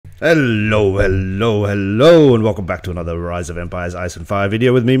Hello, hello, hello, and welcome back to another Rise of Empires Ice and Fire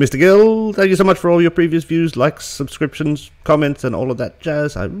video with me, Mr. Gill. Thank you so much for all your previous views, likes, subscriptions, comments, and all of that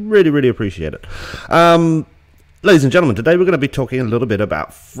jazz. I really appreciate it. Ladies and gentlemen, today we're going to be talking a little bit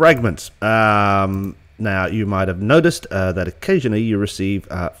about fragments. Now, you might have noticed that occasionally you receive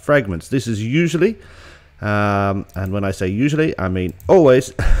fragments. This is usually, and when I say usually, I mean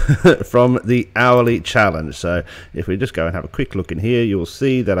always, from the hourly challenge. So if we just go and have a quick look in here, you'll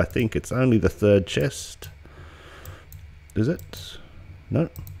see that I think it's only the third chest. Is it? No?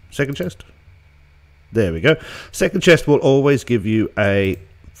 Second chest? There we go. Second chest will always give you a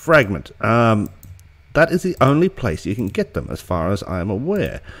fragment. That is the only place you can get them, as far as I'm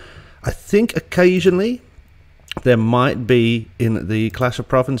aware. I think occasionally there might be, in the Clash of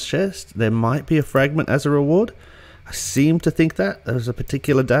Province chest, there might be a fragment as a reward. I seem to think that there was a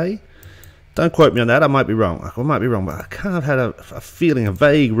particular day. Don't quote me on that, I might be wrong. I might be wrong, but I kind of had a feeling, a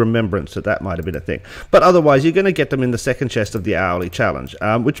vague remembrance that might have been a thing. But otherwise, you're going to get them in the second chest of the hourly challenge,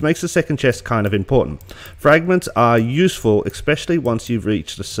 which makes the second chest kind of important. Fragments are useful, especially once you've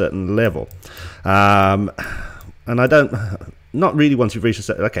reached a certain level. And I don't... Not really once you've reached a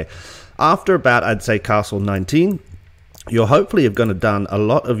certain... Okay, after about, I'd say, Castle 19... you'll hopefully have done a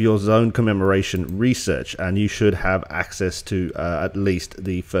lot of your zone commemoration research, and you should have access to at least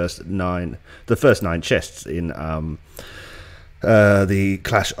the first nine chests in the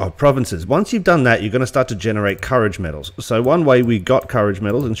Clash of Provinces. Once you've done that, you're going to start to generate courage medals. So one way we got courage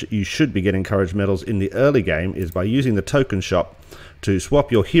medals, and you should be getting courage medals in the early game, is by using the token shop to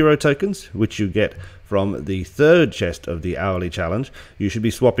swap your hero tokens, which you get from the third chest of the hourly challenge. You should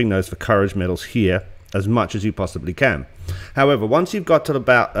be swapping those for courage medals here as much as you possibly can. However, once you've got to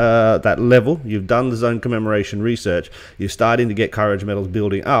about that level, you've done the zone commemoration research, you're starting to get courage medals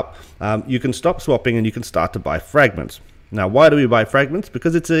building up, you can stop swapping and you can start to buy fragments. Now, why do we buy fragments?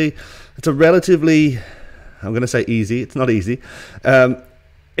 Because it's a relatively, I'm going to say easy, it's not easy,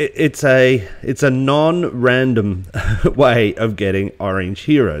 it's a non-random way of getting orange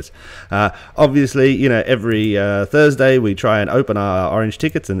heroes. Obviously, you know, every Thursday we try and open our orange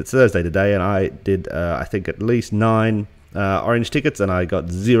tickets, and it's Thursday today, and I did I think at least 9 orange tickets, and I got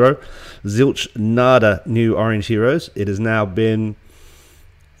zilch nada new orange heroes. It has now been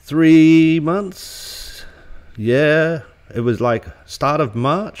 3 months. Yeah, it was like start of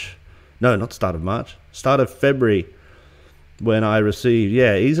March. No, not start of March, start of February when I received,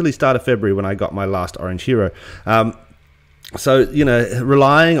 yeah, easily start of February when I got my last orange hero. So, you know,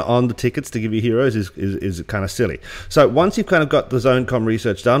 relying on the tickets to give you heroes is kind of silly. So once you've kind of got the zone com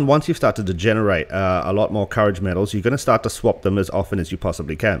research done, once you've started to generate a lot more courage medals, you're going to start to swap them as often as you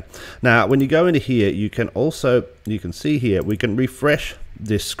possibly can. Now, when you go into here, you can see here, we can refresh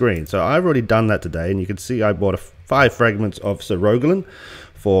this screen. So I've already done that today, and you can see I bought 5 fragments of Sir Rogelin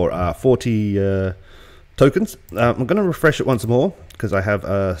for 40 tokens. I'm going to refresh it once more because I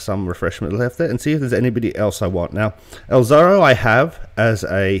have some refreshment left there, and see if there's anybody else I want. Now, Elzaro I have as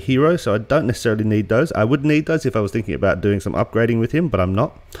a hero, so I don't necessarily need those. I would need those if I was thinking about doing some upgrading with him, but I'm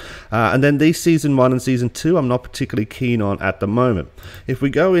not. And then these Season 1 and Season 2 I'm not particularly keen on at the moment. If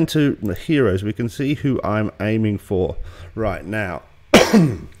we go into the heroes, we can see who I'm aiming for right now.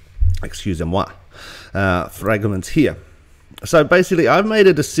 Excusez-moi. Fragments here. So basically, I've made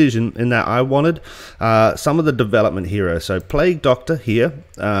a decision in that I wanted some of the development heroes. So Plague Doctor here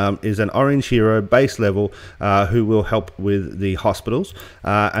is an orange hero, base level, who will help with the hospitals.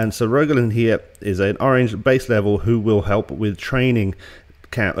 And Sir Rogelin here is an orange base level who will help with training,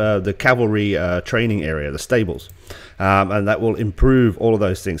 the cavalry training area, the stables. And that will improve all of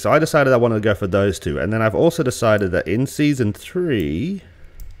those things. So I decided I wanted to go for those two. And then I've also decided that in Season 3...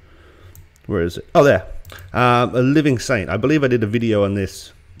 where is it? Oh, there. A Living Saint. I believe I did a video on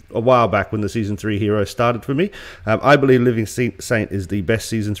this a while back when the Season 3 hero started for me. I believe Living Saint is the best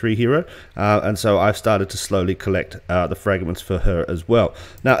Season 3 hero, and so I've started to slowly collect the fragments for her as well.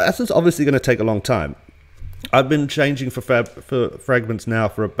 Now, this is obviously going to take a long time. I've been changing for fragments now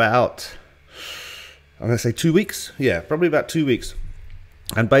for about, I'm going to say 2 weeks. Yeah, probably about 2 weeks.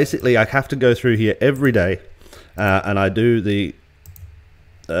 And basically, I have to go through here every day, and I do the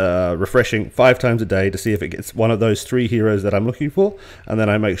refreshing 5 times a day to see if it gets one of those 3 heroes that I'm looking for, and then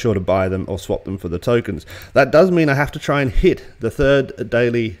I make sure to buy them or swap them for the tokens. That does mean I have to try and hit the third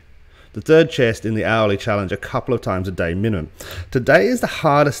chest in the hourly challenge a couple of times a day minimum. Today is the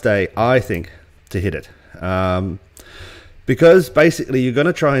hardest day, I think, to hit it. Because basically you're going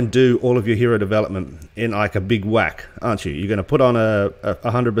to try and do all of your hero development in like a big whack, aren't you? You're going to put on a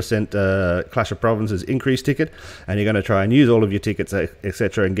 100% Clash of Provinces increase ticket, and you're going to try and use all of your tickets,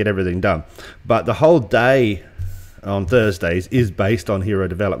 etc., and get everything done. But the whole day on Thursdays is based on hero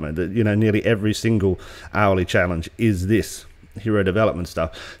development. You know, nearly every single hourly challenge is this hero development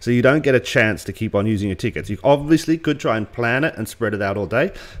stuff, so you don't get a chance to keep on using your tickets. You obviously could try and plan it and spread it out all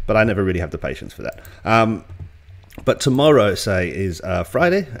day, but I never really have the patience for that. But tomorrow, say, is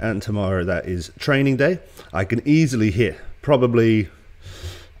Friday, and tomorrow that is training day. I can easily hit probably,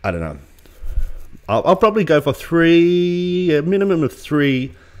 I don't know, I'll probably go for a minimum of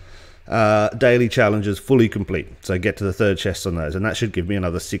three daily challenges fully complete. So get to the third chest on those, and that should give me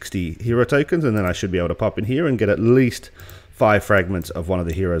another 60 hero tokens, and then I should be able to pop in here and get at least 5 fragments of one of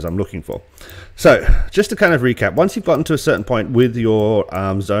the heroes I'm looking for. So just to kind of recap, once you've gotten to a certain point with your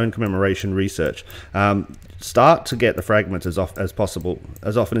zone commemoration research, start to get the fragments as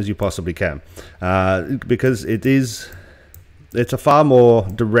often as you possibly can, because it's a far more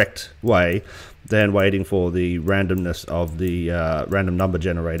direct way than waiting for the randomness of the random number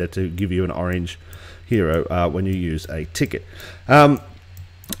generator to give you an orange hero when you use a ticket.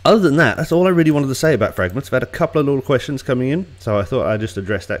 Other than that, that's all I really wanted to say about fragments. I've had a couple of little questions coming in, so I thought I'd just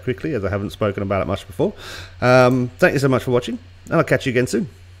address that quickly, as I haven't spoken about it much before. Thank you so much for watching, and I'll catch you again soon.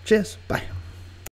 Cheers, bye.